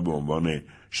آنها را به عنوان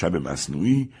شب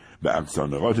مصنوعی به اقصی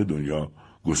نقاط دنیا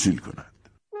گسیل کند.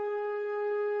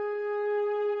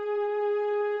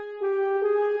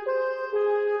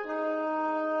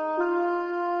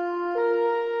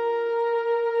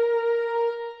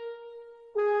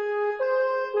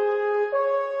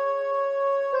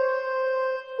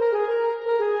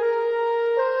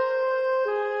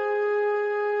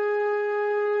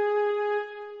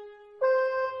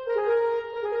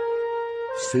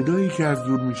 صدایی که از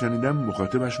دور میشنیدم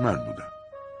مخاطبش من بودم.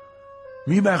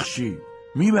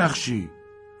 میبخشی.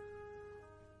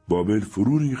 بابل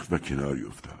فرو ریخت و کناری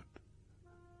افتاد.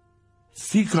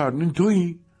 سی کارنین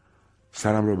تویی؟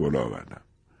 سرم را بالا آوردم.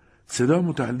 صدا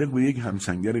متعلق به یک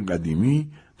همسنگر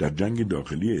قدیمی در جنگ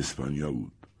داخلی اسپانیا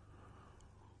بود.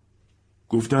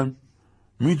 گفتم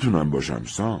میتونم باشم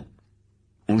سام.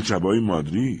 اون شبای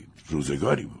مادرید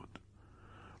روزگاری بود.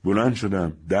 بلند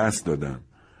شدم، دست دادم.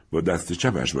 با دست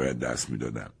چپش باید دست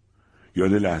میدادم.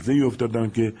 یاد لحظه ای افتادم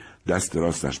که دست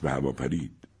راستش به هوا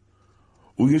پرید.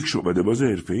 او یک شعبده باز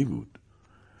حرفه‌ای بود.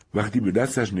 وقتی به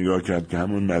دستش نگاه کرد که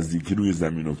همون نزدیکی روی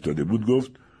زمین افتاده بود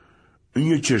گفت این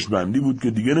یک چشم‌بندی بود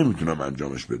که دیگه نمیتونم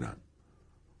انجامش بدم.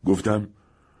 گفتم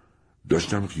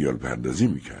داشتم خیال پردازی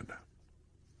میکردم.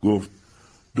 گفت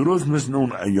درست مثل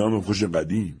اون ایام خوش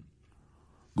قدیم.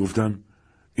 گفتم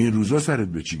این روزا سرت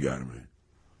به چی گرمه؟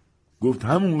 گفت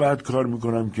همونقدر کار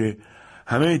میکنم که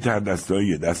همه تردستای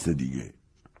یه دست دیگه.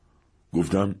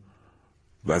 گفتم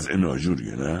وضع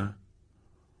ناجوریه نه؟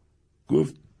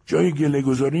 گفت جای گله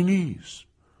گذاری نیست.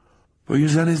 با یه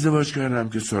زن ازدواج کردم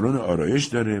که سالن آرایش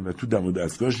داره و تو دم و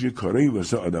دستگاهش یه کارایی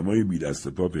واسه آدمای بی دست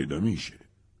پا پیدا میشه.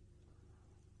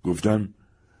 گفتم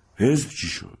حزب چی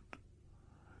شد؟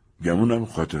 گمونم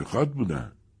خاطرخواد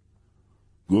بودن.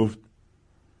 گفت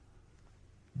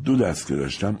 2 دست که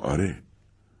داشتم آره،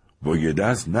 با یه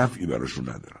دست نفعی براشون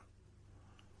ندارم.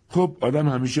 خب آدم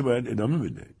همیشه باید ادامه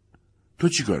بده. تو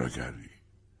چی کارا کردی؟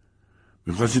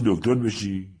 میخواستی دکتر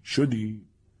بشی؟ شدی؟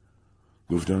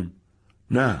 گفتم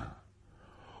نه،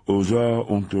 اوضاع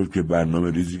اونطور که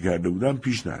برنامه ریزی کرده بودم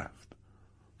پیش نرفت.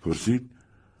 پرسید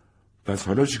پس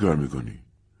حالا چی کار میکنی؟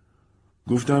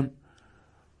 گفتم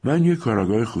من یه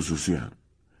کاراگاه خصوصی هم.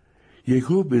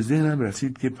 یکو به ذهنم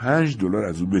رسید که $5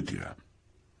 از او بتیرم.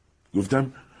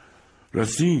 گفتم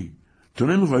راستی تو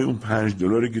نمیخوای اون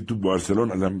 $5 که تو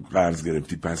بارسلون ازم قرض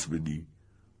گرفتی پس بدی؟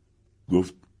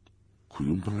 گفت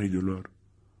کدوم $5؟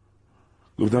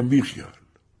 گفتم بیخیال،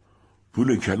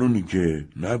 پول کلونی که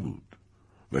نبود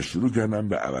و شروع کردم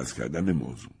به عوض کردن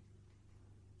موضوع.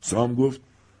 سام گفت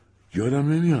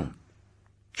یادم نمیاد.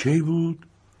 کی بود؟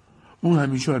 اون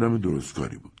همیشه آدم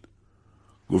درستکاری بود.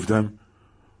 گفتم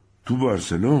تو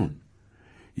بارسلون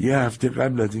یه هفته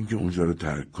قبل از اینکه اونجا رو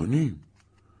ترک کنیم.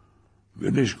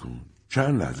 ولش کن.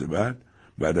 چند لحظه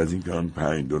بعد از اینکه آن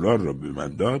 $5 را به من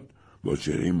داد، با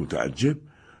چهره متعجب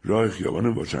راه خیابان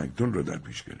واشنگتن را در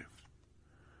پیش گرفت.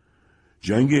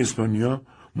 جنگ اسپانیا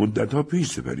مدتها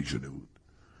پیش سپری شده بود.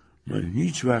 من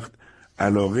هیچ وقت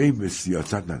علاقه‌ای به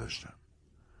سیاست نداشتم.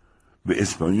 به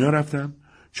اسپانیا رفتم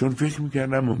چون فکر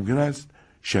میکردم ممکن است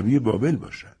شبیه بابل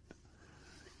باشد.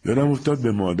 یادم افتاد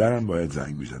به مادرم باید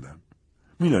زنگ میزدم.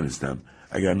 میدانستم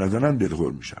اگر نزنم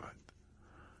دلخور میشود.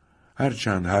 هر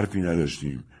چند حرفی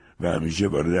نداشتیم و همیشه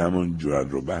وارد همان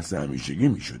جرأت و بحث همیشگی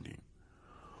میشدیم.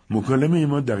 مکالمه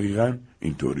ما دقیقاً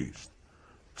اینطوری است.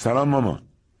 سلام مامان،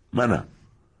 منم.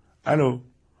 الو،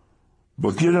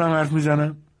 با کی دارم حرف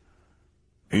میزنم؟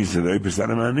 این صدای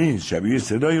پسر من نیست، شبیه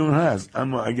صدای اون هست،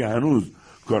 اما اگه هنوز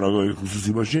کارآگاه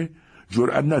خصوصی باشه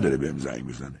جرأت نداره بهم زنگ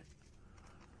بزنه.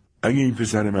 اگه این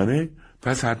پسر منه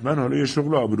پس حتما حالا یه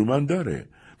شغل آبرومند داره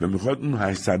و میخواد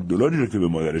اون $800 رو که به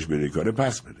مادرش بدهکاره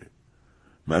پس بده.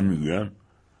 من میگویم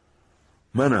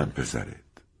منم پسرت،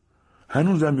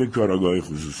 هنوزم یک کارآگاه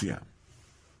خصوصی هم.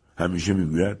 همیشه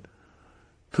میگوید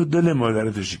تو دل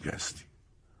مادرت شکستی،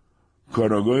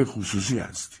 کارآگاه خصوصی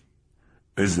هستی،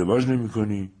 ازدواج نمی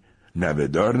کنی،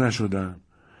 نوه‌دار نشدم،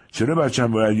 چرا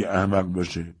بچم باید یه احمق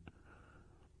باشه؟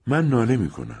 من ناله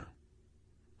میکنم.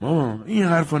 ماما این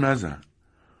حرفو نزن.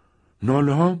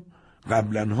 ناله ها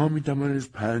قبلا ها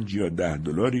میتوانست $5 یا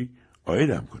 $10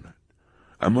 عایدم کند،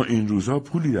 اما این روزها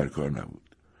پولی در کار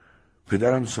نبود.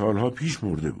 پدرم سالها پیش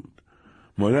مرده بود.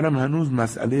 مادرم هنوز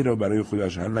مسئله را برای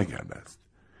خودش حل نکرده است.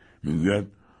 میگوید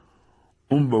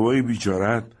اون بابای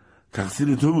بیچاره‌ات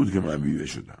تقصیر تو بود که من بیوه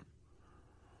شدم.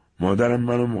 مادرم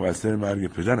منو مقصر مرگ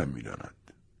پدرم میداند.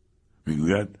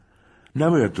 میگوید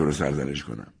نباید تو رو سرزنش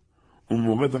کنم. اون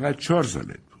موقع فقط 4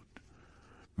 سالت بود.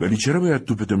 ولی چرا باید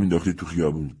توپتو مینداختی تو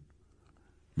خیابون؟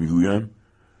 میگویم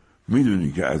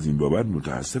میدونی که از این بابت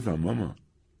متاسفم ماما.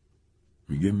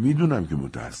 میگه میدونم که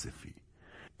متاسفی،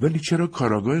 ولی چرا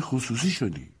کاراگاه خصوصی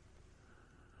شدی؟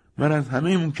 من از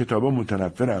همه اون کتابا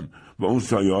متنفرم با اون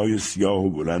سایه های سیاه و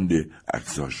بلند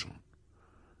عکساشون.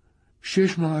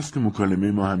 6 ماه است که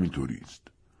مکالمه ما همینطوری است.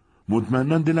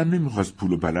 مطمئناً دلم نمیخواست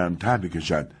پول و پلم ته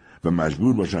بکشد و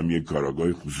مجبور باشم یک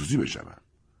کاراگاه خصوصی بشوم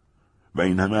و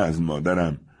این همه از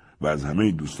مادرم و از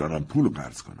همه دوستانم پول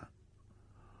قرض کنم.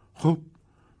 خب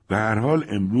به هر حال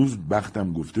امروز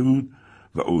بختم گفته بود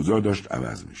و اوضاع داشت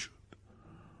عوض میشد.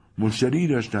 مشتری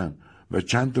داشتم و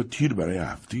چند تا تیر برای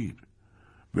هفتیر.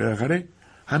 بالاخره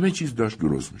همه چیز داشت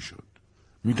درست میشد.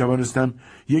 میتوانستم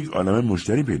یک عالمه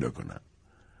مشتری پیدا کنم.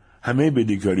 همه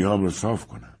بدهکاری هام رو صاف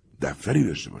کنم. دفتری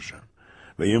داشته باشم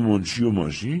و یه منشی و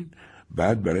ماشین.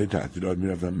 بعد برای تعطیلات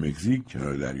میرفتم مکزیک،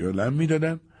 کنار دریا لم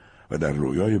میدادم و در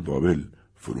رویای بابل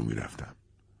فرو میرفتم.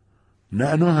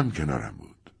 نعنا هم کنارم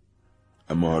بود.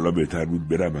 اما حالا بهتر بود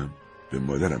بروم به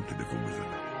مادرم تلفن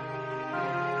بزنم.